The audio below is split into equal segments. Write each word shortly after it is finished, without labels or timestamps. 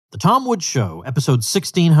The Tom Woods Show, episode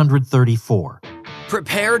 1634.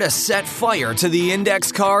 Prepare to set fire to the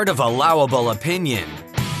index card of allowable opinion.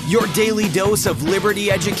 Your daily dose of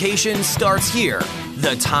liberty education starts here.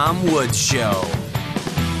 The Tom Woods Show.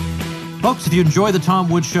 Folks, if you enjoy the Tom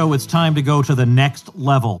Woods Show, it's time to go to the next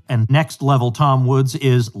level. And next level Tom Woods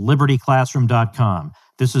is libertyclassroom.com.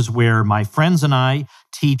 This is where my friends and I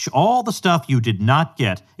teach all the stuff you did not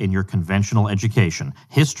get in your conventional education.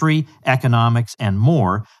 History, economics, and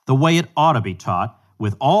more, the way it ought to be taught,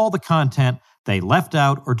 with all the content they left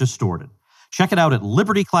out or distorted. Check it out at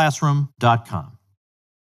libertyclassroom.com.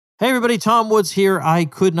 Hey everybody, Tom Woods here. I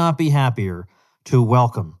could not be happier to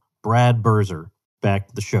welcome Brad Birzer back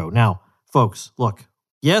to the show. Now, folks, look,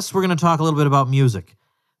 yes, we're going to talk a little bit about music,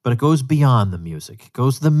 but it goes beyond the music. It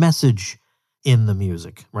goes to the message in the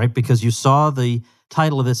music, right? Because you saw the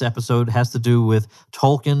title of this episode has to do with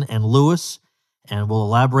Tolkien and Lewis, and we'll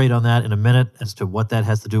elaborate on that in a minute as to what that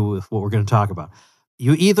has to do with what we're going to talk about.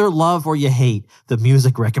 You either love or you hate the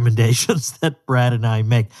music recommendations that Brad and I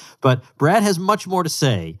make, but Brad has much more to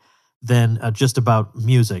say than just about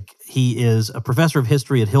music. He is a professor of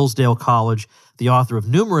history at Hillsdale College, the author of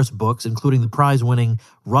numerous books, including the prize-winning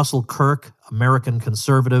Russell Kirk, American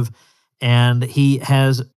Conservative, and he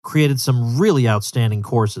has created some really outstanding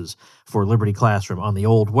courses for Liberty Classroom on the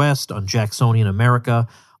Old West, on Jacksonian America,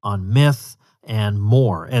 on myth, and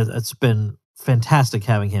more. It's been fantastic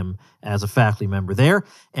having him as a faculty member there.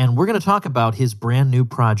 And we're going to talk about his brand new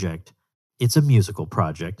project. It's a musical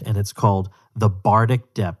project, and it's called The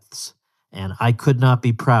Bardic Depths. And I could not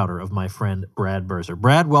be prouder of my friend Brad Birzer.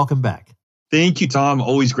 Brad, welcome back. Thank you, Tom.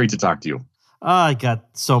 Always great to talk to you. I got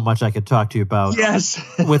so much I could talk to you about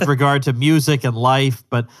with regard to music and life.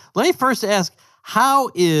 But let me first ask,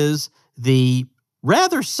 how is the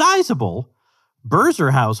rather sizable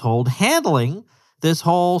Birzer household handling this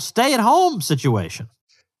whole stay-at-home situation?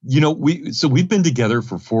 You know, we've been together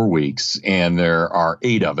for 4 weeks, and there are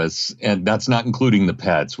 8 of us, and that's not including the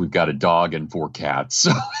pets. We've got a dog and 4 cats.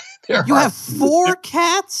 So you have 4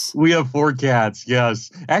 cats? We have 4 cats,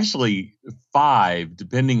 yes. Actually, 5,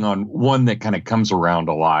 depending on one that kind of comes around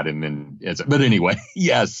a lot. But anyway,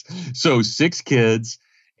 yes. So 6 kids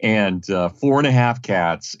and 4.5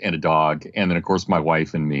 cats and a dog. And then, of course, my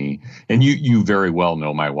wife and me. And you very well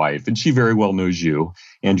know my wife, and she very well knows you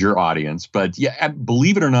and your audience. But yeah,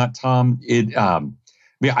 believe it or not, Tom,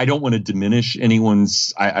 I don't want to diminish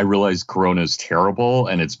anyone's. I realize Corona is terrible,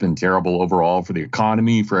 and it's been terrible overall for the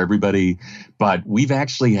economy, for everybody. But we've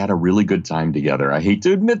actually had a really good time together. I hate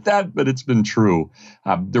to admit that, but it's been true.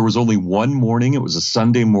 There was only one morning. It was a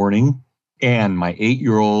Sunday morning, and my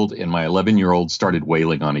 8-year-old and my 11-year-old started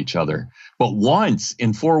wailing on each other. But once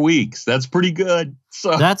in 4 weeks, that's pretty good.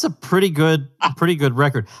 So that's a pretty good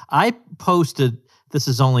record. I posted. This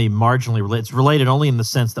is only marginally related. It's related only in the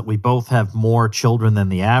sense that we both have more children than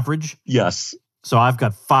the average. Yes. So I've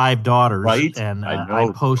got 5 daughters. Right. And I know.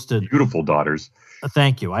 I posted. Beautiful daughters.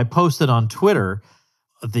 Thank you. I posted on Twitter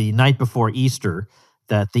the night before Easter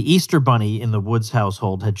that the Easter bunny in the Woods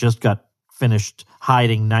household had just got finished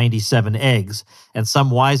hiding 97 eggs. And some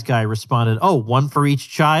wise guy responded, "Oh, one for each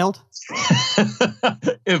child?"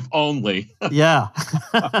 If only. Yeah.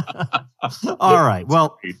 All right.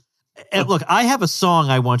 Well. And look, I have a song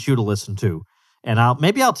I want you to listen to, and I'll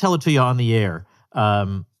tell it to you on the air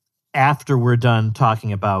after we're done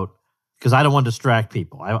talking about, because I don't want to distract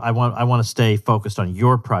people. I want to stay focused on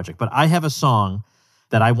your project. But I have a song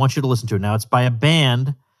that I want you to listen to. Now, it's by a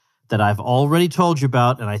band that I've already told you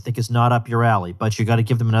about, and I think is not up your alley. But you got to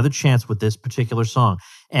give them another chance with this particular song.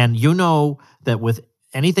 And you know that with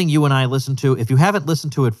anything you and I listen to, if you haven't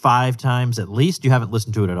listened to it 5 times at least, you haven't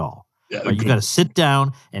listened to it at all. Yeah, right? You got to sit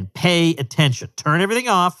down and pay attention. Turn everything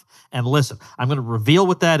off and listen. I'm going to reveal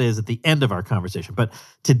what that is at the end of our conversation. But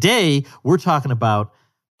today, we're talking about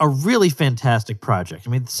a really fantastic project. I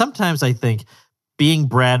mean, sometimes I think being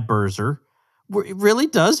Brad Birzer really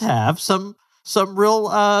does have some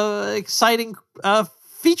real exciting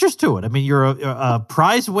features to it. I mean, you're a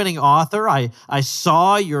prize-winning author. I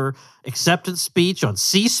saw your acceptance speech on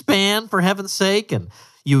C-SPAN, for heaven's sake, and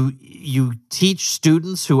you teach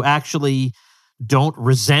students who actually don't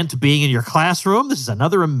resent being in your classroom. This is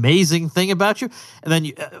another amazing thing about you. And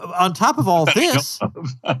then on top of all this,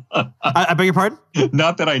 I beg your pardon?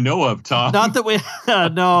 Not that I know of, Tom. Not that we,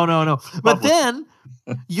 no. But then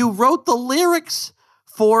you wrote the lyrics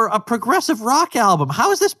for a progressive rock album.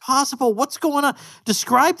 How is this possible? What's going on?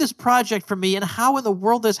 Describe this project for me and how in the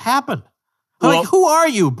world this happened. Well, who are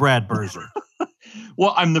you, Brad Birzer?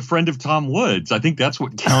 Well, I'm the friend of Tom Woods. I think that's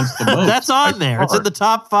what counts the most. That's on there. It's in the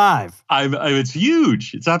top 5. It's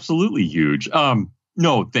huge. It's absolutely huge.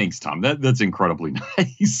 No, thanks, Tom. That's incredibly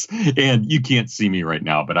nice. And you can't see me right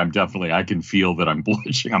now, but I can feel that I'm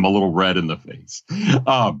blushing. I'm a little red in the face.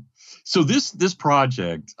 So this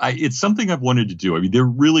project, it's something I've wanted to do. I mean, they're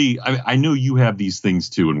really, I know you have these things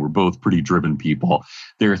too, and we're both pretty driven people.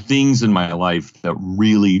 There are things in my life that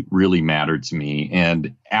really, really matter to me.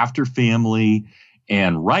 And after family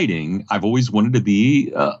and writing, I've always wanted to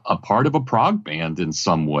be a part of a prog band in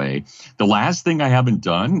some way. The last thing I haven't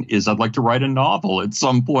done is I'd like to write a novel at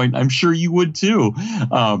some point. I'm sure you would too.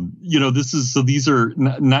 These are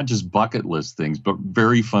not just bucket list things, but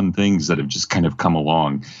very fun things that have just kind of come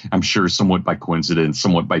along. I'm sure somewhat by coincidence,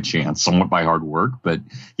 somewhat by chance, somewhat by hard work. But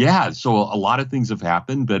yeah, so a lot of things have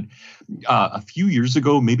happened. But a few years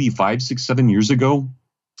ago, maybe 5, 6, 7 years ago,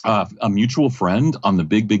 a mutual friend on the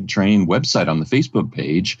Big Train website on the Facebook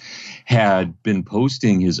page had been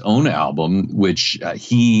posting his own album, which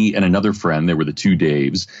he and another friend, they were the two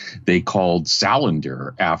Daves, they called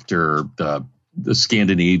Salander after the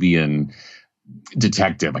Scandinavian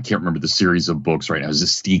detective. I can't remember the series of books right now. It was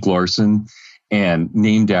Stieg Larsson, and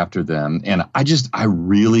named after them. And I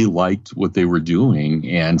really liked what they were doing.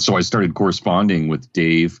 And so I started corresponding with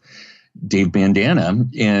Dave Bandana.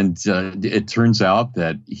 And it turns out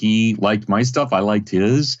that he liked my stuff. I liked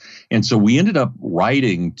his. And so we ended up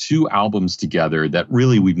writing 2 albums together that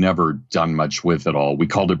really we've never done much with at all. We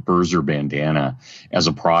called it Birzer Bandana as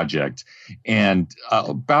a project. And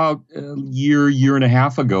about a year and a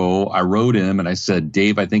half ago, I wrote him and I said,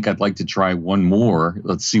 Dave, I think I'd like to try one more.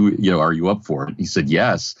 Let's see, are you up for it? He said,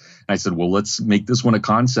 yes. And I said, well, let's make this one a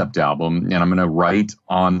concept album. And I'm going to write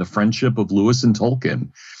on the friendship of Lewis and Tolkien.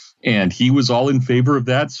 And he was all in favor of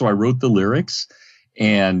that. So I wrote the lyrics.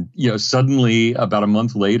 And, suddenly about a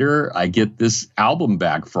month later, I get this album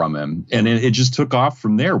back from him. And it just took off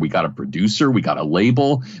from there. We got a producer. We got a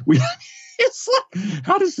label. It's like,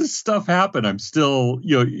 how does this stuff happen? I'm still,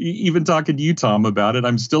 even talking to you, Tom, about it,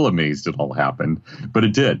 I'm still amazed it all happened. But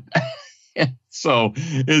it did. So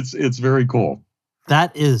it's very cool.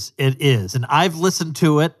 It is. And I've listened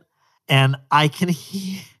to it, and I can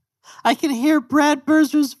hear Brad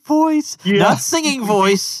Birzer's voice, not singing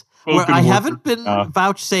voice. Where I haven't been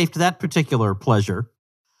vouchsafed that particular pleasure,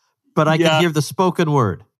 but I can hear the spoken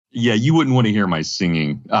word. Yeah, you wouldn't want to hear my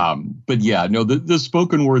singing. But yeah, no, the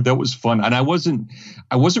spoken word, that was fun. And I wasn't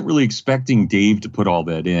really expecting Dave to put all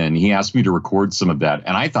that in. He asked me to record some of that,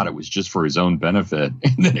 and I thought it was just for his own benefit.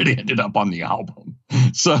 And then it ended up on the album.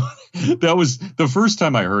 So that was the first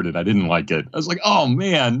time I heard it. I didn't like it. I was like, oh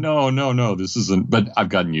man, no, this isn't, but I've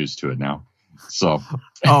gotten used to it now. So.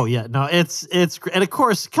 Oh yeah, no, it's and of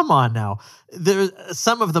course, come on now. There's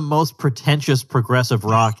some of the most pretentious progressive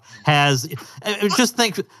rock has. Just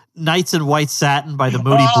think, Nights in White Satin by the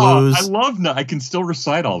Moody Blues. I love. I can still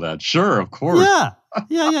recite all that. Sure, of course.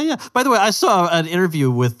 Yeah. By the way, I saw an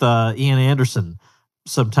interview with Ian Anderson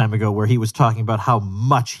some time ago where he was talking about how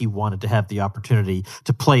much he wanted to have the opportunity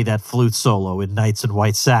to play that flute solo in Nights in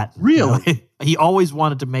White Satin. Really? He always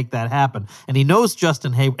wanted to make that happen. And he knows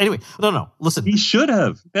Justin Hayward. Anyway, no, listen. He should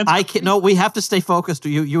have. We have to stay focused.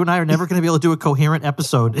 You and I are never going to be able to do a coherent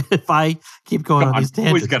episode if I keep going on these tangents.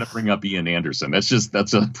 Always got to bring up Ian Anderson.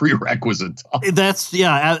 That's a prerequisite.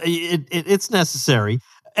 It's necessary.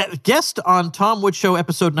 Guest on Tom Woods Show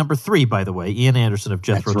episode number 3, by the way, Ian Anderson of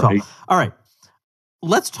Jethro Tull. Right. All right.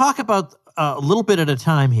 Let's talk about a little bit at a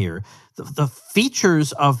time here. The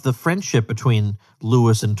features of the friendship between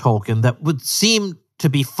Lewis and Tolkien that would seem to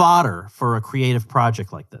be fodder for a creative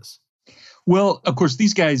project like this. Well, of course,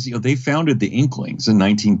 these guys, they founded the Inklings in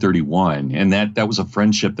 1931, and that was a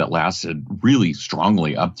friendship that lasted really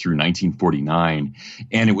strongly up through 1949.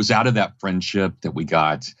 And it was out of that friendship that we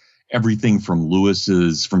got everything from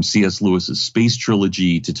C.S. Lewis's Space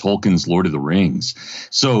Trilogy to Tolkien's Lord of the Rings.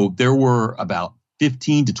 So there were about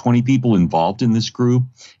 15 to 20 people involved in this group,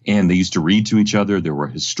 and they used to read to each other. There were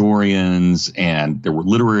historians, and there were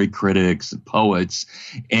literary critics and poets.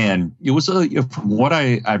 And it was from what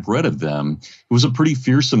I've read of them, it was a pretty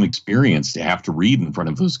fearsome experience to have to read in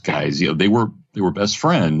front of those guys. They were best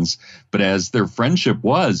friends, but as their friendship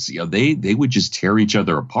was, they would just tear each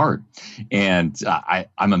other apart. And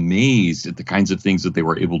I'm amazed at the kinds of things that they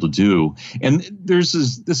were able to do. And this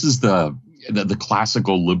is the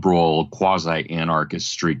classical liberal quasi-anarchist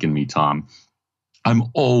streak in me, Tom. I'm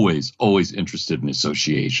always interested in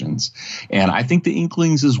associations. And I think the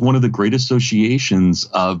Inklings is one of the great associations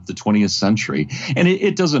of the 20th century. And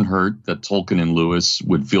it doesn't hurt that Tolkien and Lewis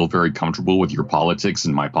would feel very comfortable with your politics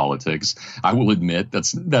and my politics. I will admit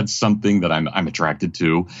that's something that I'm attracted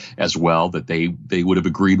to as well, that they would have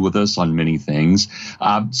agreed with us on many things.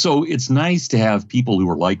 So it's nice to have people who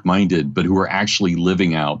are like-minded, but who are actually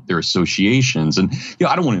living out their associations. And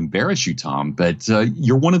I don't want to embarrass you, Tom, but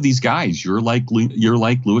you're one of these guys. You're like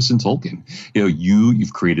Lewis and Tolkien.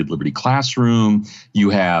 You've created Liberty Classroom. You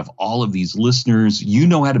have all of these listeners. You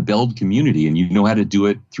know how to build community, and you know how to do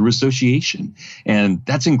it through association. And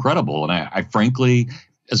that's incredible. And I frankly,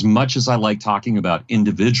 as much as I like talking about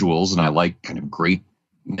individuals and I like kind of great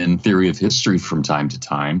men theory of history from time to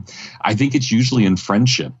time, I think it's usually in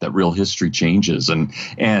friendship that real history changes. And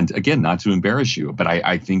again, not to embarrass you, but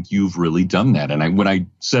I think you've really done that. And when I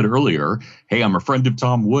said earlier, hey, I'm a friend of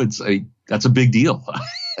Tom Woods, that's a big deal.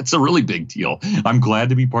 It's a really big deal. I'm glad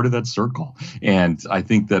to be part of that circle. And I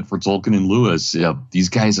think that for Tolkien and Lewis, these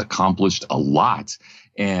guys accomplished a lot.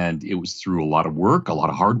 And it was through a lot of work, a lot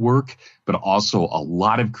of hard work, but also a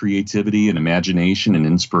lot of creativity and imagination and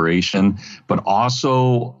inspiration, but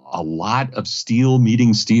also a lot of steel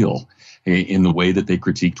meeting steel in the way that they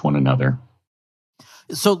critiqued one another.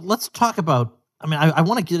 So let's talk about, I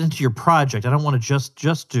want to get into your project. I don't want to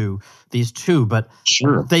just do these two, but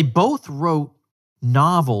sure. They both wrote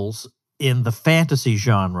novels in the fantasy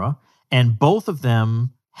genre, and both of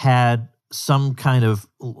them had some kind of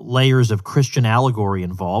layers of Christian allegory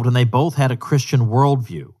involved, and they both had a Christian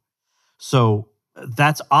worldview. So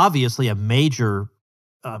that's obviously a major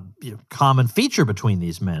common feature between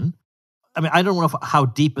these men. I don't know how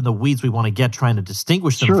deep in the weeds we want to get trying to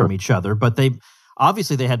distinguish them from each other, but they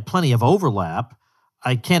had plenty of overlap.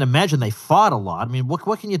 I can't imagine they fought a lot.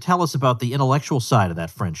 What can you tell us about the intellectual side of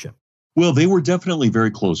that friendship? Well, they were definitely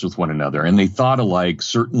very close with one another, and they thought alike,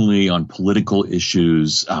 certainly on political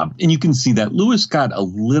issues. And you can see that Lewis got a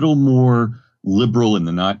little more liberal in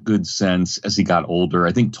the not good sense as he got older.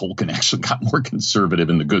 I think Tolkien actually got more conservative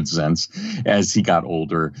in the good sense as he got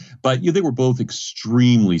older. But they were both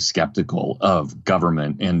extremely skeptical of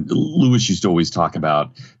government. And Lewis used to always talk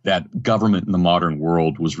about that government in the modern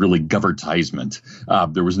world was really governtisement.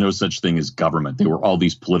 There was no such thing as government. They were all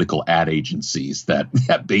these political ad agencies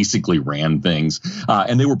that basically ran things.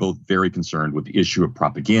 And they were both very concerned with the issue of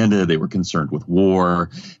propaganda. They were concerned with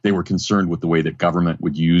war. They were concerned with the way that government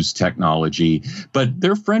would use technology. But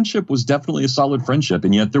their friendship was definitely a solid friendship,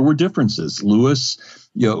 and yet there were differences. Lewis,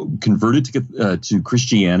 converted to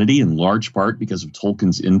Christianity in large part because of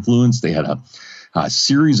Tolkien's influence. They had a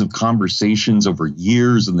series of conversations over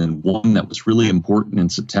years, and then one that was really important in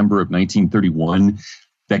September of 1931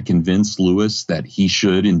 that convinced Lewis that he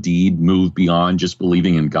should indeed move beyond just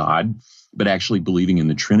believing in God, but actually believing in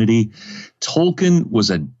the Trinity. Tolkien was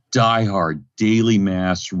a diehard daily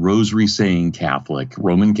mass, rosary-saying Catholic,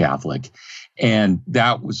 Roman Catholic. And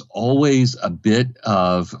that was always a bit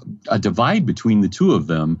of a divide between the two of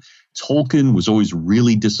them. Tolkien was always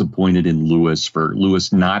really disappointed in Lewis for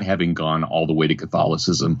Lewis not having gone all the way to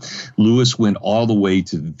Catholicism. Lewis went all the way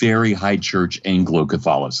to very high church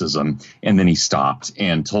Anglo-Catholicism, and then he stopped.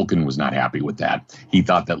 And Tolkien was not happy with that. He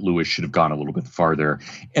thought that Lewis should have gone a little bit farther.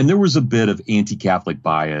 And there was a bit of anti-Catholic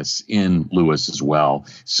bias in Lewis as well.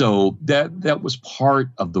 So that was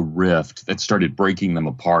part of the rift that started breaking them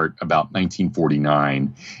apart about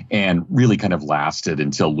 1949 and really kind of lasted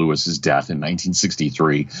until Lewis's death in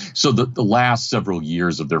 1963. So the last several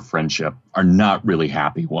years of their friendship are not really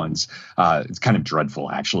happy ones. It's kind of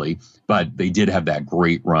dreadful, actually. But they did have that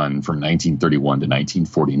great run from 1931 to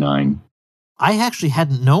 1949. I actually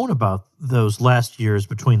hadn't known about those last years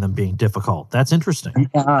between them being difficult. That's interesting.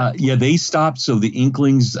 Yeah, they stopped. So the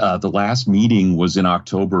Inklings, the last meeting was in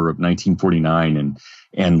October of 1949,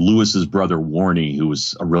 and Lewis's brother Warney, who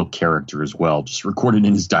was a real character as well, just recorded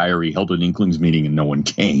in his diary, held an Inklings meeting and no one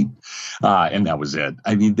came. And that was it.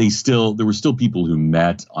 There were still people who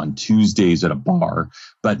met on Tuesdays at a bar,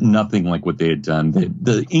 but nothing like what they had done.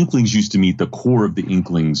 The Inklings used to meet, the core of the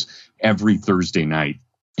Inklings, every Thursday night.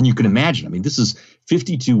 And you can imagine, this is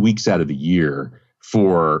 52 weeks out of the year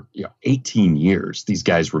for 18 years, these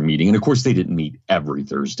guys were meeting. And of course, they didn't meet every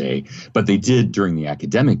Thursday, but they did during the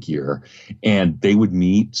academic year. And they would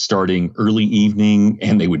meet starting early evening,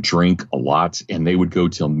 and they would drink a lot, and they would go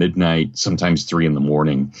till midnight, sometimes 3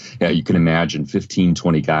 a.m. You can imagine 15,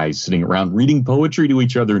 20 guys sitting around reading poetry to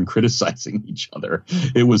each other and criticizing each other.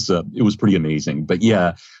 It was pretty amazing. But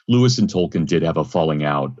yeah, Lewis and Tolkien did have a falling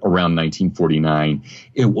out around 1949.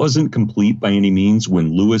 It wasn't complete by any means.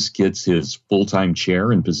 When Lewis gets his full-time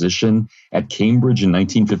chair and position at Cambridge in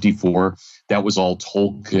 1954, that was all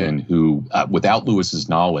Tolkien who, without Lewis's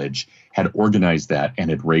knowledge, had organized that and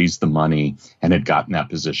had raised the money and had gotten that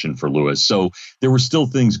position for Lewis. So there were still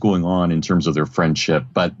things going on in terms of their friendship,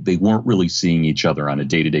 but they weren't really seeing each other on a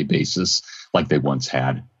day-to-day basis like they once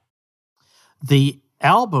had. The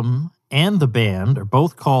album and the band are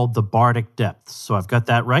both called The Bardic Depths. So I've got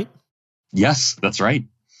that right? Yes, that's right.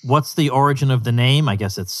 What's the origin of the name? I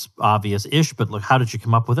guess it's obvious-ish, but look, how did you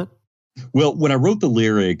come up with it? Well, when I wrote the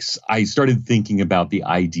lyrics, I started thinking about the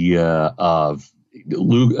idea of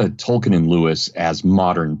Tolkien and Lewis as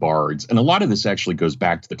modern bards. And a lot of this actually goes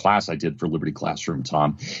back to the class I did for Liberty Classroom,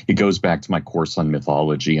 Tom. It goes back to my course on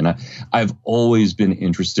mythology. And I've always been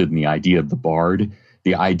interested in the idea of the bard,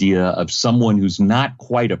 the idea of someone who's not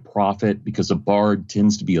quite a prophet, because a bard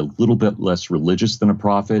tends to be a little bit less religious than a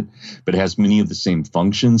prophet, but has many of the same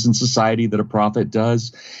functions in society that a prophet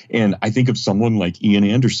does. And I think of someone like Ian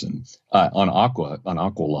Anderson on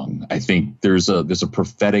Aqualung. I think there's a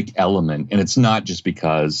prophetic element, and it's not just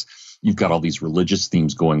because you've got all these religious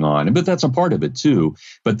themes going on, but that's a part of it too.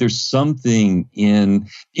 But there's something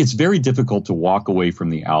it's very difficult to walk away from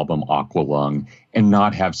the album Aqualung and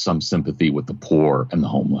not have some sympathy with the poor and the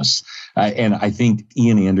homeless. And I think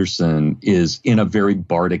Ian Anderson is, in a very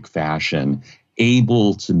bardic fashion,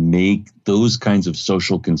 able to make those kinds of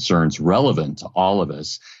social concerns relevant to all of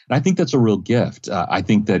us. And I think that's a real gift. I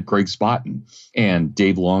think that Greg Spotton and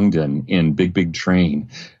Dave Longden in Big Big Train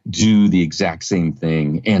do the exact same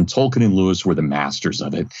thing. And Tolkien and Lewis were the masters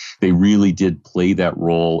of it. They really did play that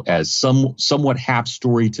role as somewhat half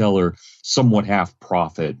storyteller, somewhat half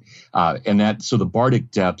prophet. So the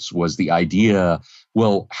Bardic Depths was the idea,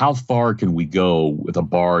 well, how far can we go with a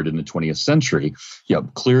bard in the 20th century?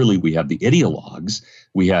 Clearly we have the ideologues,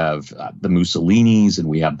 we have the Mussolinis, and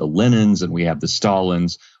we have the Lenins, and we have the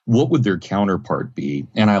Stalins. What would their counterpart be?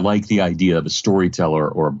 And I like the idea of a storyteller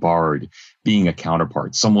or a bard being a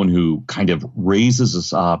counterpart, someone who kind of raises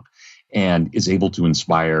us up and is able to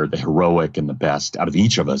inspire the heroic and the best out of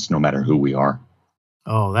each of us, no matter who we are.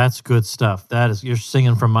 Oh, that's good stuff. You're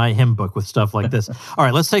singing from my hymn book with stuff like this. All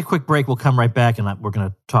right, let's take a quick break. We'll come right back, and we're going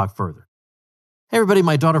to talk further. Hey, everybody,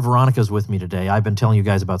 my daughter Veronica's with me today. I've been telling you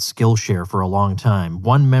guys about Skillshare for a long time.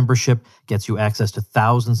 One membership gets you access to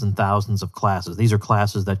thousands and thousands of classes. These are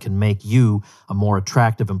classes that can make you a more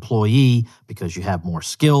attractive employee because you have more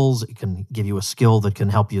skills. It can give you a skill that can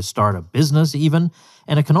help you start a business even,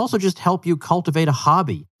 and it can also just help you cultivate a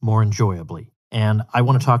hobby more enjoyably. And I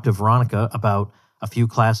want to talk to Veronica about a few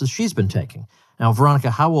classes she's been taking. Now,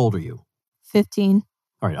 Veronica, how old are you? 15.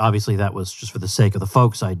 All right, obviously that was just for the sake of the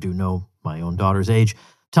folks. I do know my own daughter's age.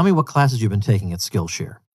 Tell me what classes you've been taking at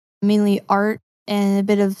Skillshare. Mainly art and a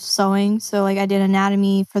bit of sewing. So I did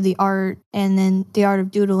anatomy for the art and then the art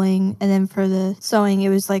of doodling. And then for the sewing, it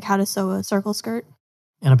was how to sew a circle skirt.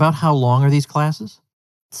 And about how long are these classes?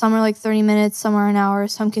 Some are 30 minutes, some are an hour,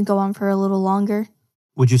 some can go on for a little longer.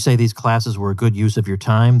 Would you say these classes were a good use of your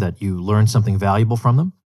time, that you learned something valuable from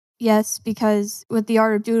them? Yes, because with the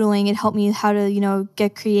art of doodling, it helped me how to,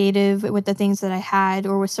 get creative with the things that I had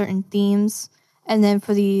or with certain themes. And then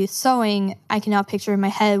for the sewing, I can now picture in my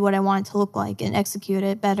head what I want it to look like and execute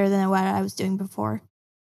it better than what I was doing before.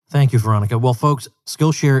 Thank you, Veronica. Well, folks,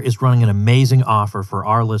 Skillshare is running an amazing offer for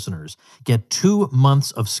our listeners. Get 2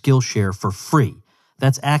 months of Skillshare for free.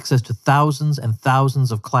 That's access to thousands and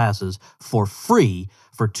thousands of classes for free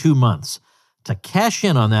for 2 months. To cash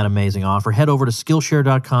in on that amazing offer, head over to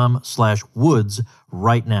Skillshare.com/woods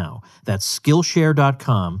right now. That's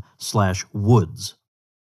Skillshare.com/woods.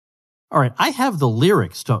 All right, I have the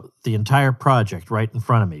lyrics to the entire project right in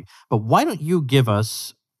front of me, but why don't you give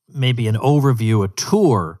us maybe an overview, a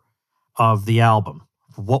tour of the album,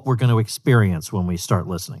 what we're going to experience when we start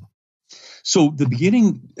listening? So the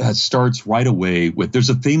beginning starts right away with, there's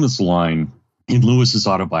a famous line in Lewis's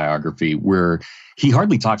autobiography where he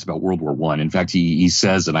hardly talks about World War I. In fact, he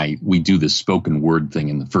says, and we do this spoken word thing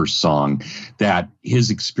in the first song, that his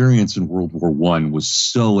experience in World War I was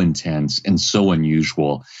so intense and so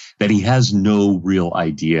unusual that he has no real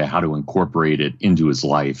idea how to incorporate it into his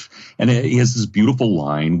life. And he has this beautiful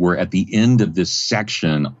line where at the end of this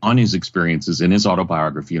section on his experiences in his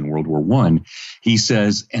autobiography in World War I, he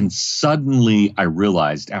says, and suddenly I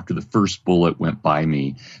realized after the first bullet went by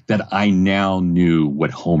me that I now knew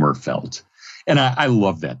what Homer felt. And I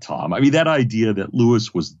love that, Tom. I mean, that idea that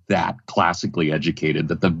Lewis was that classically educated,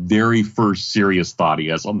 that the very first serious thought he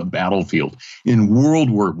has on the battlefield in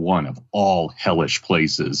World War I, of all hellish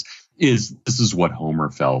places, this is what Homer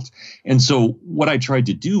felt. And so what I tried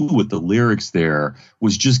to do with the lyrics there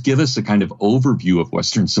was just give us a kind of overview of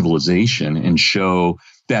Western civilization and show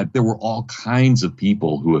that there were all kinds of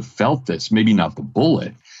people who have felt this, maybe not the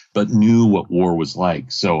bullet, but knew what war was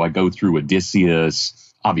like. So I go through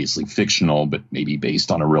Odysseus, obviously fictional, but maybe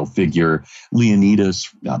based on a real figure, Leonidas,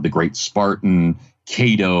 the great Spartan,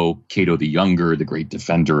 Cato the Younger, the great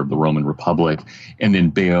defender of the Roman Republic, and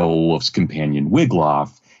then Beowulf's companion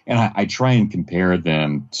Wiglaf. And I try and compare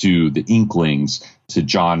them to the Inklings, to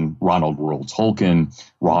John Ronald Reuel Tolkien,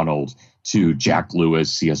 Ronald, to Jack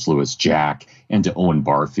Lewis, C.S. Lewis, Jack, and to Owen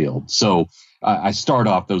Barfield. So I start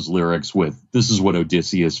off those lyrics with, this is what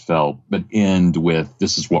Odysseus felt, but end with,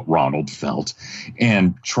 this is what Ronald felt.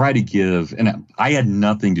 And try to give, and I had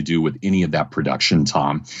nothing to do with any of that production,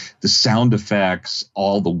 Tom. The sound effects,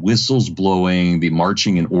 all the whistles blowing, the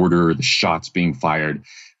marching in order, the shots being fired,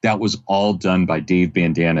 that was all done by Dave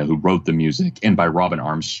Bandana, who wrote the music, and by Robin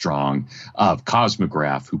Armstrong of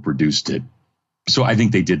Cosmograph, who produced it. So I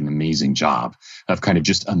think they did an amazing job of kind of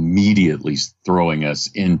just immediately throwing us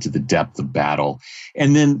into the depth of battle.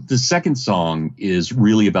 And then the second song is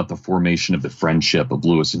really about the formation of the friendship of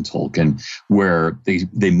Lewis and Tolkien, where they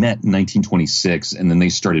met in 1926, and then they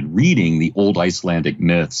started reading the old Icelandic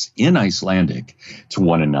myths in Icelandic to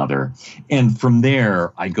one another. And from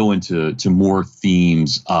there, I go into more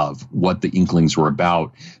themes of what the Inklings were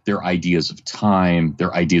about, their ideas of time,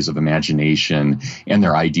 their ideas of imagination, and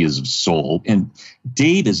their ideas of soul. And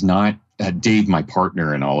Dave is not Dave, my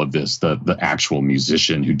partner in all of this, the actual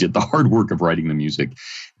musician who did the hard work of writing the music.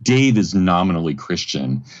 Dave is nominally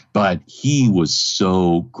Christian, but he was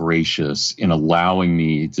so gracious in allowing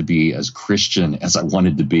me to be as Christian as I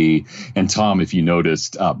wanted to be. And Tom, if you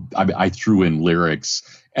noticed, I threw in lyrics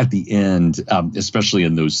at the end, especially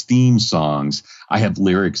in those theme songs. I have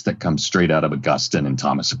lyrics that come straight out of Augustine and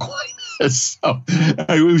Thomas Aquinas. So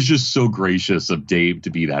it was just so gracious of Dave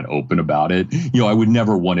to be that open about it. You know, I would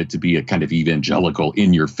never want it to be a kind of evangelical,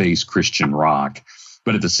 in-your-face Christian rock.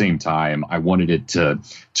 But at the same time, I wanted it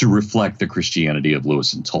to reflect the Christianity of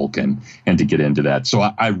Lewis and Tolkien and to get into that. So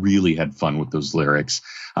I really had fun with those lyrics.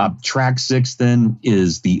 Track 6 then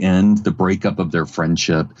is the end, the breakup of their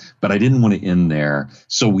friendship. But I didn't want to end there.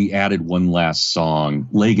 So we added one last song,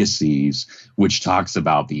 Legacies, which talks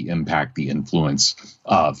about the impact, the influence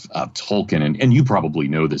of Tolkien. And you probably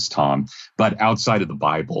know this, Tom, but outside of the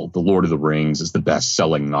Bible, The Lord of the Rings is the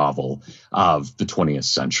best-selling novel of the 20th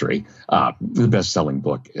century, the best-selling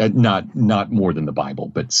book, not more than the Bible,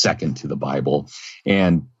 but second to the Bible.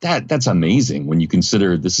 And that's amazing when you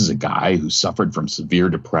consider this is a guy who suffered from severe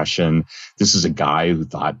depression. This is a guy who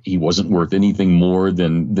thought he wasn't worth anything more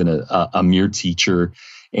than a mere teacher.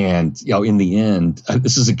 And, you know, in the end,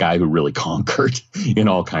 this is a guy who really conquered in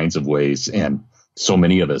all kinds of ways. And so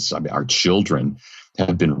many of us, I mean, our children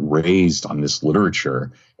have been raised on this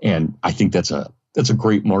literature. And I think that's a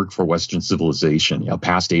great mark for Western civilization. You know,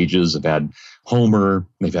 past ages have had Homer,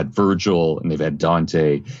 they've had Virgil, and they've had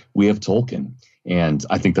Dante. We have Tolkien. And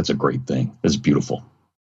I think that's a great thing. It's beautiful.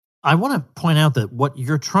 I want to point out that what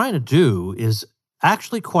you're trying to do is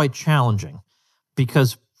actually quite challenging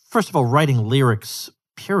because, first of all, writing lyrics,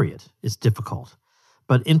 period, is difficult.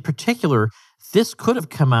 But in particular, this could have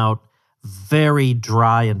come out very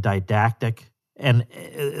dry and didactic, and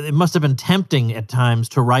it must have been tempting at times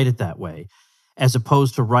to write it that way, as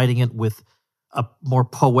opposed to writing it with a more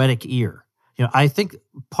poetic ear. You know, I think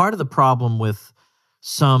part of the problem with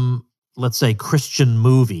some, let's say, Christian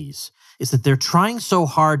movies is that they're trying so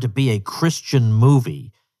hard to be a Christian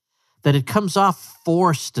movie that it comes off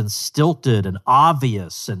forced and stilted and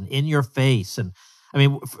obvious and in your face. And I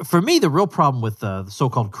mean, for me, the real problem with the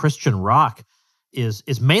so-called Christian rock is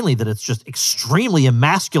mainly that it's just extremely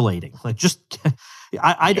emasculating. Like, just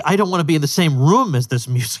I don't want to be in the same room as this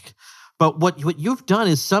music. But what you've done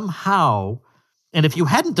is somehow, and if you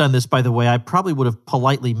hadn't done this, by the way, I probably would have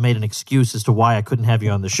politely made an excuse as to why I couldn't have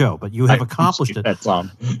you on the show. But you have accomplished it. That,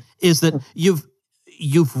 Tom. Is that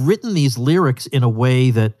you've written these lyrics in a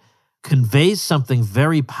way that conveys something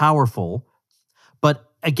very powerful, but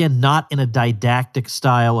again, not in a didactic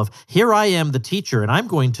style of, here I am, the teacher, and I'm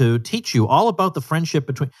going to teach you all about the friendship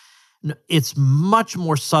between. It's much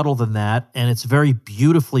more subtle than that, and it's very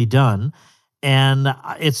beautifully done. And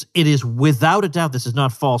it is without a doubt, this is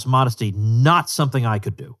not false modesty, not something I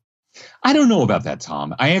could do. I don't know about that,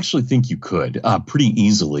 Tom. I actually think you could pretty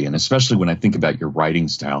easily, and especially when I think about your writing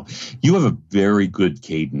style. You have a very good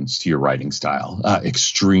cadence to your writing style,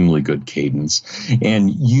 extremely good cadence, and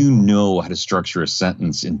you know how to structure a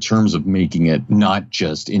sentence in terms of making it not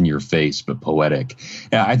just in your face, but poetic.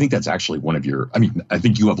 I think that's actually one of your, I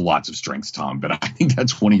think you have lots of strengths, Tom, but I think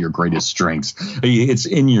that's one of your greatest strengths. It's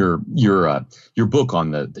in your book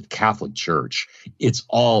on the Catholic Church.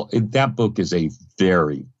 That book is a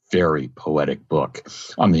very, very poetic book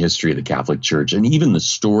on the history of the Catholic Church. And even the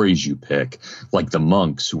stories you pick, like the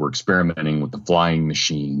monks who were experimenting with the flying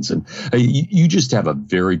machines. And you just have a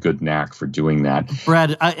very good knack for doing that.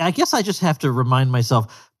 Brad, I guess I just have to remind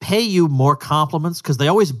myself, pay you more compliments, because they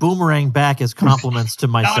always boomerang back as compliments to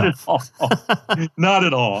myself. Not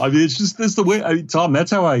at all. I mean, it's the way, Tom, that's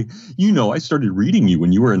how I started reading you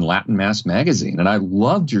when you were in Latin Mass magazine, and I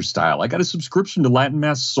loved your style. I got a subscription to Latin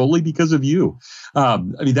Mass solely because of you.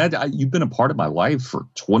 You've been a part of my life for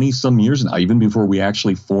 20 some years now, even before we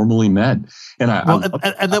actually formally met. And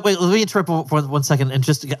wait, let me interrupt for 1 second. And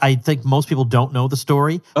I think most people don't know the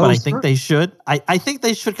story, but I think they should. I think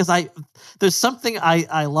they should, because there's something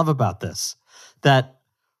I love about this, that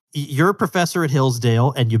you're a professor at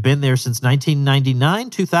Hillsdale and you've been there since 1999,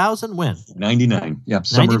 2000, when? 99. Yeah.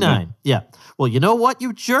 99. Yeah. Well, you know what,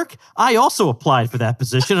 you jerk? I also applied for that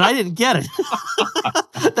position and I didn't get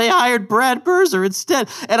it. They hired Brad Birzer instead.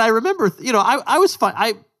 And I remember, I was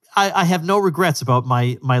fine. I have no regrets about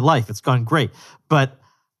my life. It's gone great. But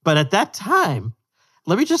at that time,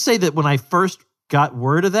 let me just say that when I first got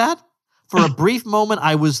word of that, for a brief moment,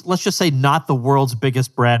 I was, let's just say, not the world's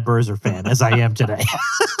biggest Brad Birzer fan as I am today.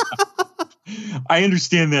 I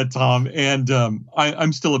understand that, Tom. And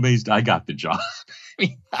I'm still amazed I got the job.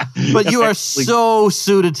 But you are so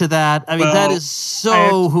suited to that. That is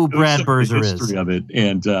so who Brad Birzer is. History of it,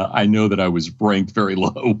 and I know that I was ranked very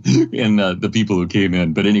low in the people who came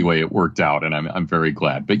in. But anyway, it worked out, and I'm very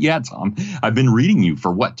glad. But yeah, Tom, I've been reading you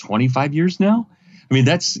for 25 years now.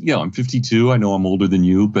 That's, I'm 52. I know I'm older than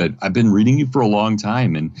you, but I've been reading you for a long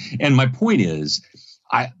time. And my point is,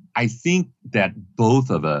 I think that both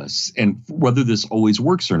of us, and whether this always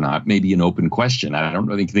works or not, may be an open question. I don't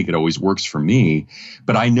really think it always works for me,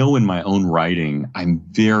 but I know in my own writing, I'm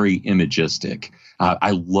very imagistic.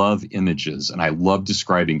 I love images and I love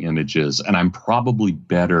describing images, and I'm probably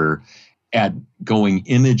better at going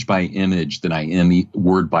image by image than I am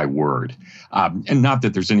word by word. And not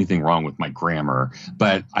that there's anything wrong with my grammar,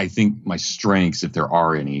 but I think my strengths, if there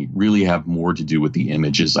are any, really have more to do with the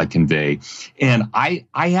images I convey. And I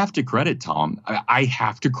have to credit, Tom, I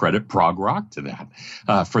have to credit prog rock to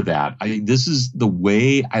that, for that. This is the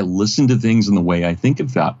way I listen to things and the way I think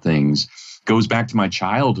about things. Goes back to my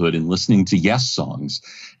childhood and listening to Yes songs.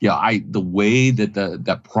 The way that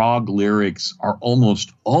the prog lyrics are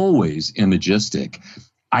almost always imagistic.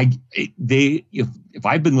 If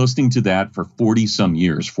I've been listening to that for 40 some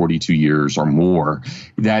years, 42 years or more,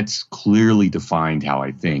 that's clearly defined how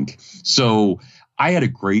I think. So I had a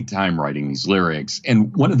great time writing these lyrics.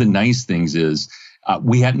 And one of the nice things is,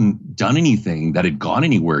 we hadn't done anything that had gone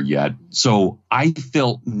anywhere yet. So I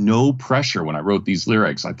felt no pressure when I wrote these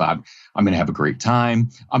lyrics. I thought, I'm going to have a great time.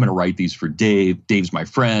 I'm going to write these for Dave. Dave's my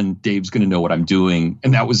friend. Dave's going to know what I'm doing.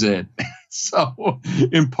 And that was it. So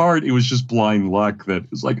in part, it was just blind luck that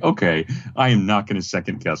it was like, okay, I am not going to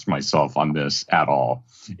second guess myself on this at all.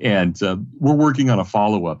 And we're working on a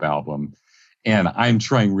follow-up album. And I'm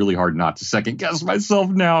trying really hard not to second guess myself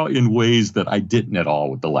now in ways that I didn't at all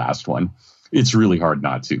with the last one. It's really hard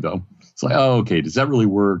not to, though. It's like, oh, okay, does that really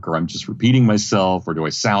work? Or I'm just repeating myself, or do I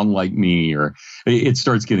sound like me? Or it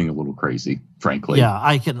starts getting a little crazy, frankly. Yeah,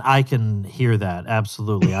 I can hear that.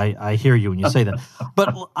 Absolutely. I hear you when you say that.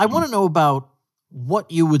 But I want to know about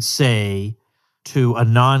what you would say to a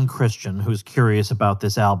non-Christian who's curious about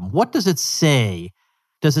this album. What does it say?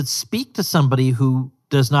 Does it speak to somebody who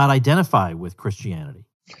does not identify with Christianity?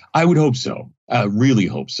 I would hope so. Really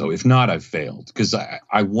hope so. If not, I've failed, because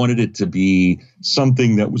I wanted it to be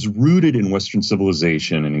something that was rooted in Western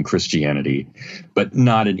civilization and in Christianity, but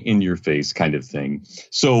not an in-your-face kind of thing.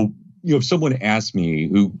 So, if someone asked me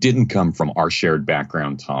who didn't come from our shared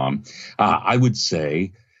background, Tom, I would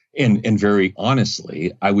say, and very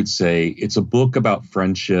honestly, I would say it's a book about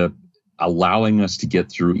friendship, allowing us to get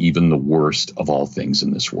through even the worst of all things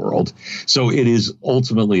in this world. So it is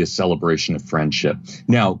ultimately a celebration of friendship.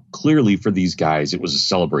 Now, clearly for these guys, it was a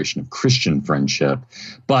celebration of Christian friendship,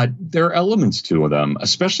 but there are elements to them,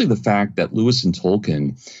 especially the fact that Lewis and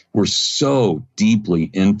Tolkien were so deeply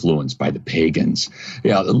influenced by the pagans.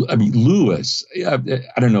 Yeah, I mean, Lewis, I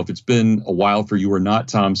don't know if it's been a while for you or not,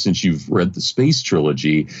 Tom, since you've read the Space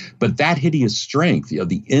Trilogy, but that hideous strength,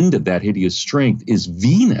 the end of that hideous strength is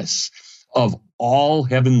Venus. Of all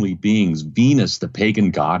heavenly beings, Venus, the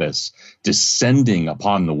pagan goddess, descending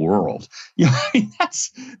upon the world. Yeah,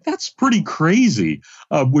 that's pretty crazy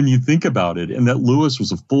when you think about it. And that Lewis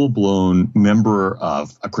was a full-blown member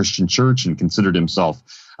of a Christian church and considered himself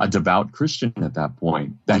a devout Christian at that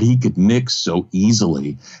point, that he could mix so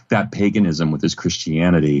easily that paganism with his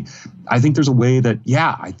Christianity. I think there's a way that,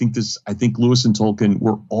 I think Lewis and Tolkien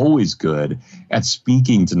were always good at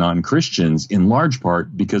speaking to non-Christians, in large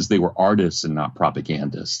part because they were artists and not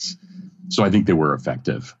propagandists. So I think they were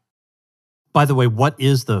effective. By the way, what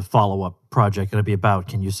is the follow-up project going to be about?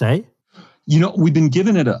 Can you say? We've been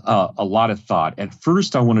giving it a lot of thought. At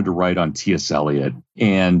first, I wanted to write on T.S. Eliot.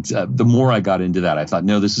 And the more I got into that, I thought,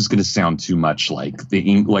 no, this is going to sound too much like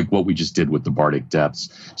what we just did with the Bardic Depths.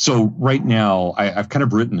 So right now, I've kind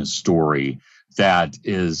of written a story that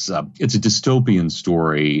is, it's a dystopian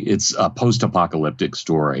story. It's a post-apocalyptic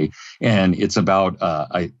story. And it's about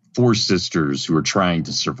four sisters who are trying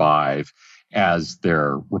to survive as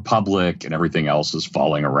their republic and everything else is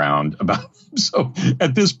falling around about them. So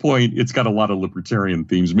at this point, it's got a lot of libertarian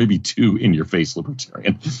themes, maybe too in-your-face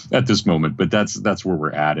libertarian at this moment, but that's where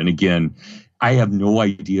we're at. And again, I have no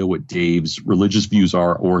idea what Dave's religious views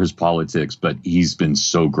are or his politics, but he's been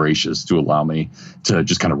so gracious to allow me to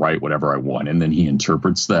just kind of write whatever I want. And then he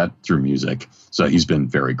interprets that through music. So he's been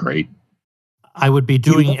very great. I would be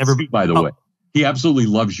doing by the way. He absolutely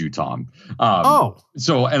loves you, Tom.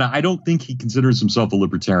 So, and I don't think he considers himself a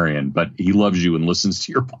libertarian, but he loves you and listens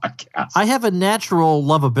to your podcast. I have a natural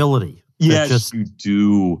lovability. Yes, you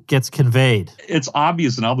do. Gets conveyed. It's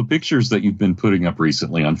obvious in all the pictures that you've been putting up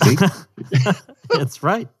recently on Facebook. That's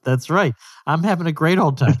right. I'm having a great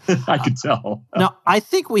old time. I can tell. Now, I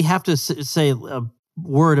think we have to say a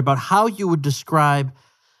word about how you would describe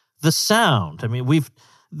the sound. I mean,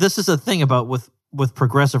 this is a thing about with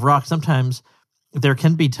progressive rock. Sometimes there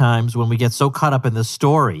can be times when we get so caught up in the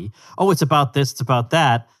story. Oh, it's about this, it's about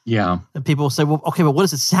that. Yeah. And people will say, well, okay, but what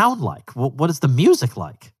does it sound like? What is the music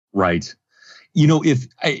like? Right. If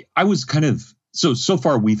I was kind of, so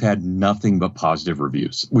far we've had nothing but positive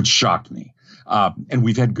reviews, which shocked me. And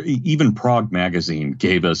we've had, even Prog Magazine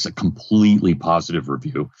gave us a completely positive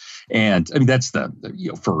review. And I mean, that's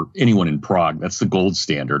for anyone in Prague, that's the gold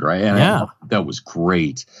standard, right? And that was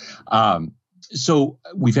great. So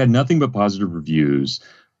we've had nothing but positive reviews,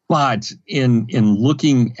 but in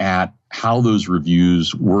looking at how those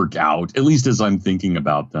reviews work out, at least as I'm thinking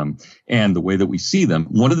about them and the way that we see them,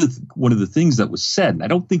 one of the things that was said, and I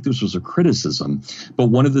don't think this was a criticism, but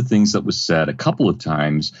one of the things that was said a couple of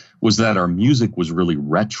times was that our music was really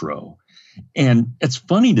retro. And it's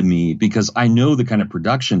funny to me because I know the kind of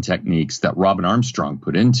production techniques that Robin Armstrong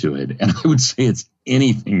put into it, and I would say it's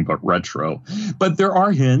anything but retro. But there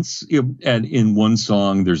are hints. And in one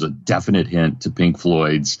song, there's a definite hint to Pink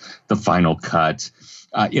Floyd's The Final Cut.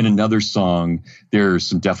 In another song, there's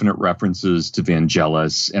some definite references to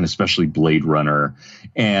Vangelis and especially Blade Runner.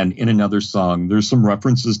 And in another song, there's some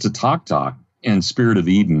references to Talk Talk and Spirit of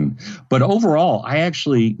Eden. But overall, I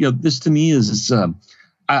actually, this to me is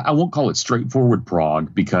I won't call it straightforward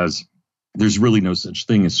prog because there's really no such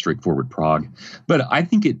thing as straightforward prog. But I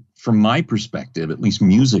think it, from my perspective, at least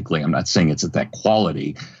musically, I'm not saying it's at that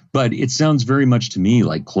quality, but it sounds very much to me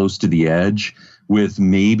like Close to the Edge with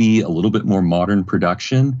maybe a little bit more modern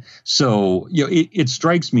production. So, it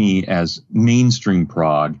strikes me as mainstream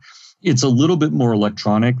prog. It's a little bit more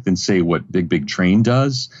electronic than, say, what Big Big Train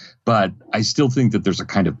does. But I still think that there's a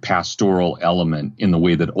kind of pastoral element in the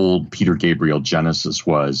way that old Peter Gabriel Genesis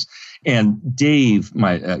was. And Dave,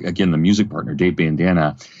 the music partner, Dave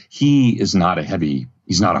Bandana, he's not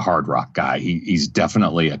a hard rock guy. He's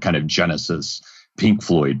definitely a kind of Genesis, Pink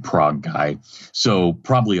Floyd, prog guy. So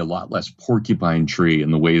probably a lot less Porcupine Tree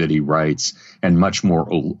in the way that he writes and much more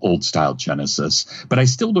old style Genesis. But I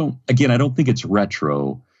don't think it's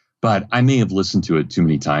retro. But I may have listened to it too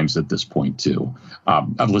many times at this point, too.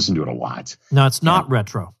 I've listened to it a lot. No, it's not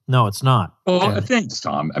retro. No, it's not. Oh, thanks,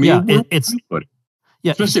 Tom. I mean, especially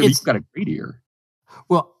if you've got a great ear.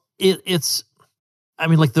 Well, it's. I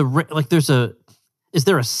mean, there's Is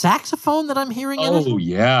there a saxophone that I'm hearing in it? Oh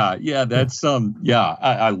yeah. That's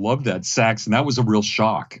I love that sax, and that was a real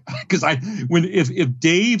shock because if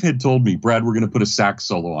Dave had told me, Brad, we're going to put a sax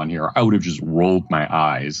solo on here, I would have just rolled my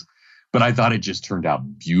eyes. But I thought it just turned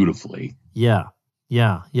out beautifully. Yeah,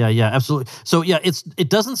 absolutely. So yeah, it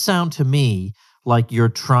doesn't sound to me like you're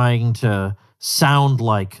trying to sound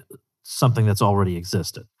like something that's already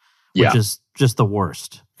existed, which is just the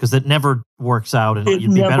worst because it never works out, and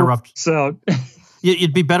you'd be better off.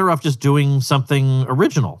 You'd be better off just doing something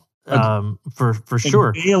original, for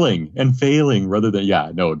sure. Failing rather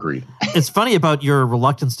than agreed. It's funny about your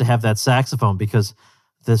reluctance to have that saxophone because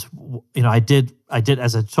this, I did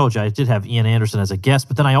as I told you, I did have Ian Anderson as a guest,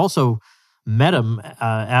 but then I also met him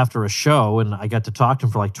after a show, and I got to talk to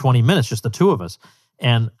him for like 20 minutes, just the two of us,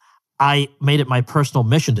 and I made it my personal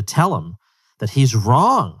mission to tell him that he's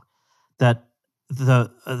wrong, that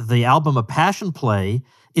the album A Passion Play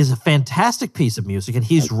is a fantastic piece of music, and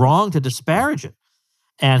he's wrong to disparage it.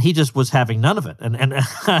 And he just was having none of it. And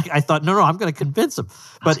I thought, no, I'm going to convince him.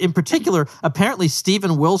 But in particular, apparently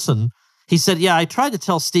Steven Wilson, he said, I tried to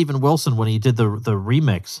tell Steven Wilson when he did the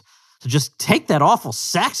remix to just take that awful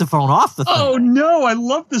saxophone off the thing. Oh, no, I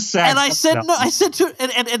love the sax. And I said, no,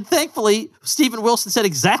 and thankfully, Steven Wilson said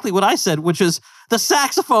exactly what I said, which is the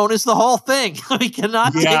saxophone is the whole thing. We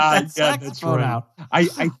cannot take that saxophone out. I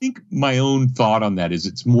think my own thought on that is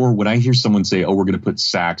it's more when I hear someone say, we're going to put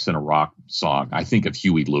sax in a rock song, I think of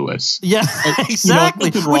Huey Lewis. Yeah, exactly.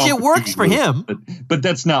 Which it works for him. But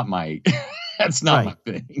that's not my, my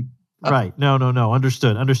thing. Right. No.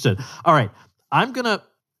 Understood. All right. I'm going to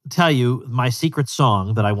tell you my secret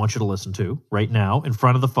song that I want you to listen to right now in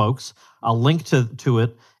front of the folks. I'll link to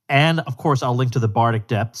it. And of course, I'll link to the Bardic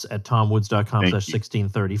Depths at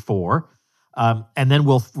tomwoods.com/1634. And then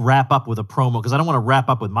we'll wrap up with a promo because I don't want to wrap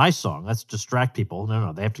up with my song. That's distract people.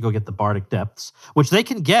 No. They have to go get the Bardic Depths, which they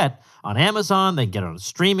can get on Amazon. They can get on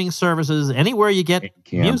streaming services, anywhere you get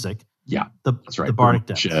music. Yeah. That's right. The Bardic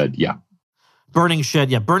Depths. Burning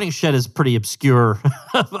Shed, Burning Shed is pretty obscure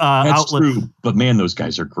That's outlet. True, but man, those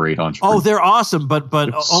guys are great entrepreneurs. Oh, they're awesome, but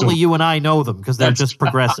only you and I know them because they're just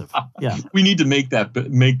progressive. Yeah, we need to make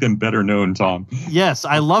them better known, Tom. Yes,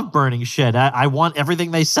 I love Burning Shed. I want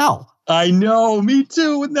everything they sell. I know, me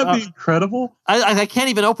too. Wouldn't that be incredible? I can't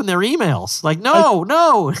even open their emails. Like,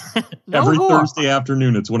 no. Every Thursday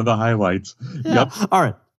afternoon, it's one of the highlights. Yeah. Yep. All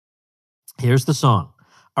right, here's the song.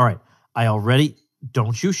 All right,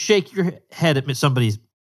 don't you shake your head at me. Somebody's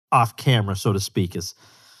off camera, so to speak, is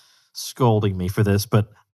scolding me for this,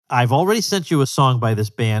 but I've already sent you a song by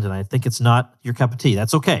this band, and I think it's not your cup of tea.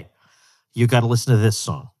 That's okay. You got to listen to this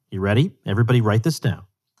song. You ready? Everybody write this down.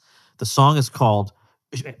 The song is called,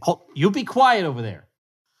 you be quiet over there.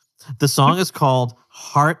 The song is called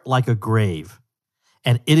Heart Like a Grave,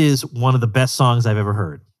 and it is one of the best songs I've ever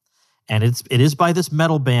heard. And it is by this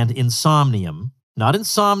metal band, Insomnium. Not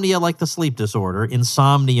insomnia like the sleep disorder,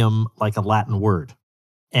 insomnium like a Latin word.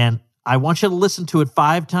 And I want you to listen to it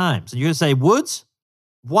 5 times. And you're going to say, Woods,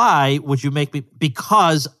 why would you make me?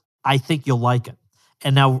 Because I think you'll like it.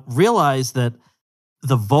 And now realize that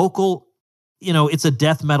the vocal, it's a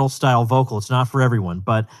death metal style vocal. It's not for everyone.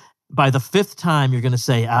 But by the 5th time, you're going to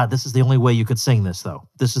say, this is the only way you could sing this, though.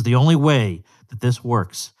 This is the only way that this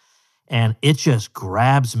works. And it just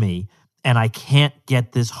grabs me. And I can't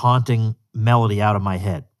get this haunting melody out of my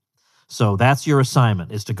head. So that's your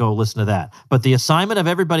assignment, is to go listen to that. But the assignment of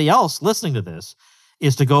everybody else listening to this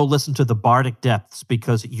is to go listen to the Bardic Depths,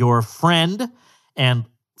 because your friend and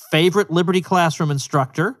favorite Liberty Classroom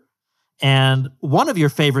instructor and one of your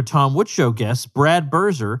favorite Tom Woods Show guests, Brad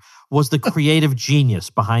Birzer, was the creative genius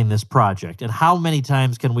behind this project. And how many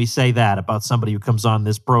times can we say that about somebody who comes on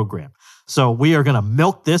this program? So we are going to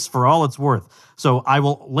milk this for all it's worth. So I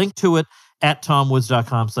will link to it at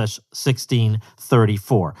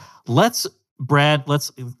tomwoods.com/1634. Brad,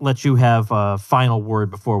 let's let you have a final word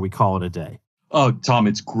before we call it a day. Oh, Tom,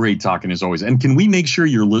 it's great talking as always. And can we make sure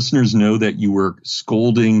your listeners know that you were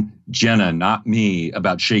scolding Jenna, not me,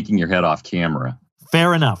 about shaking your head off camera?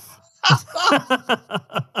 Fair enough.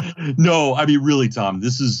 No, I mean, really, Tom,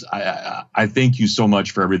 this is, I thank you so much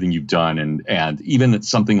for everything you've done. And even at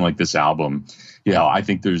something like this album, I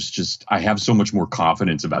think I have so much more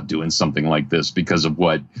confidence about doing something like this because of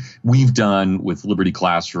what we've done with Liberty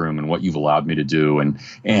Classroom and what you've allowed me to do.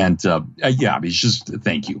 It's just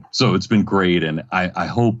thank you. So it's been great. And I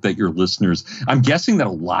hope that your listeners, I'm guessing that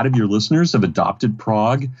a lot of your listeners have adopted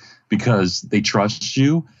Prague because they trust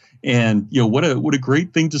you. And what a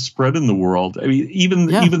great thing to spread in the world. I mean, even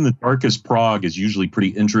the darkest Prague is usually pretty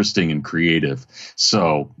interesting and creative.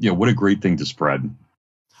 So what a great thing to spread.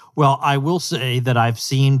 Well, I will say that I've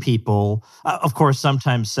seen people, of course,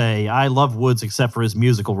 sometimes say, I love Woods except for his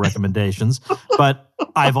musical recommendations. But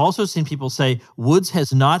I've also seen people say, Woods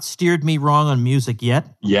has not steered me wrong on music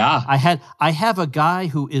yet. Yeah. I have a guy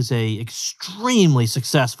who is a extremely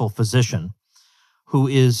successful physician who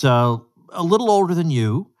is a little older than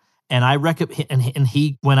you. And and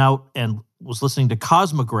he went out and was listening to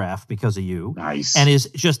Cosmograph because of you. Nice. And is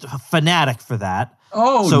just a fanatic for that.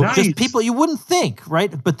 Oh, so nice. just people you wouldn't think, right?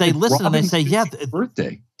 But they listen and they say, yeah.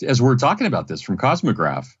 Birthday, as we're talking about this from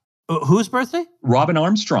Cosmograph. Whose birthday? Robin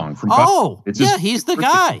Armstrong from he's the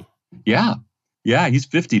guy. Yeah. Yeah, he's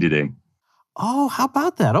 50 today. Oh, how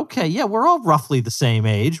about that? Okay, yeah, we're all roughly the same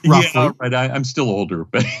age, roughly. Yeah, right. I'm still older,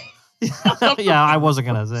 but... Yeah, I wasn't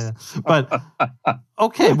going to say that. But,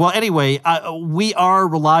 okay, well, anyway, we are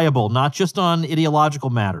reliable, not just on ideological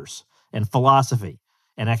matters and philosophy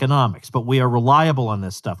and economics, but we are reliable on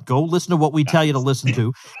this stuff. Go listen to what we tell you to listen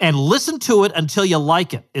to, and listen to it until you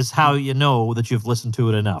like it is how you know that you've listened to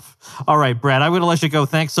it enough. All right, Brad, I'm going to let you go.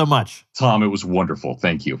 Thanks so much. Tom, it was wonderful.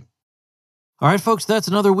 Thank you. All right, folks, that's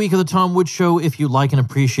another week of The Tom Woods Show. If you like and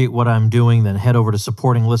appreciate what I'm doing, then head over to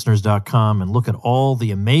supportinglisteners.com and look at all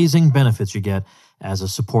the amazing benefits you get as a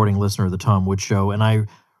supporting listener of The Tom Woods Show. And I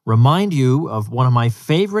remind you of one of my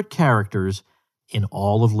favorite characters in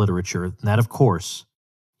all of literature, and that, of course,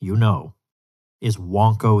 you know, is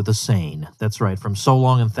Wonko the Sane. That's right, from So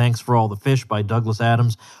Long and Thanks for All the Fish by Douglas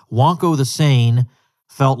Adams. Wonko the Sane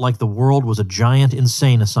felt like the world was a giant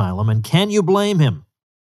insane asylum, and can you blame him?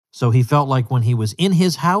 So he felt like when he was in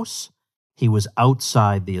his house, he was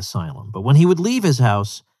outside the asylum. But when he would leave his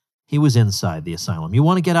house, he was inside the asylum. You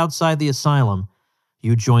want to get outside the asylum,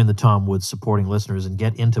 you join the Tom Woods supporting listeners and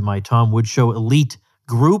get into my Tom Woods Show elite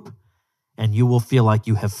group, and you will feel like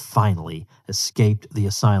you have finally escaped the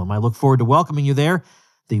asylum. I look forward to welcoming you there.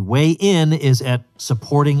 The way in is at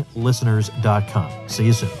supportinglisteners.com. See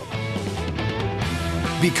you soon.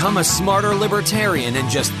 Become a smarter libertarian in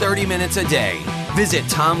just 30 minutes a day. Visit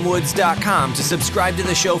TomWoods.com to subscribe to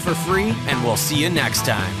the show for free, and we'll see you next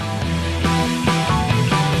time.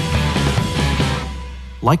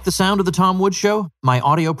 Like the sound of The Tom Woods Show? My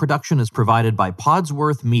audio production is provided by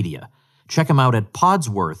Podsworth Media. Check them out at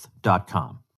podsworth.com.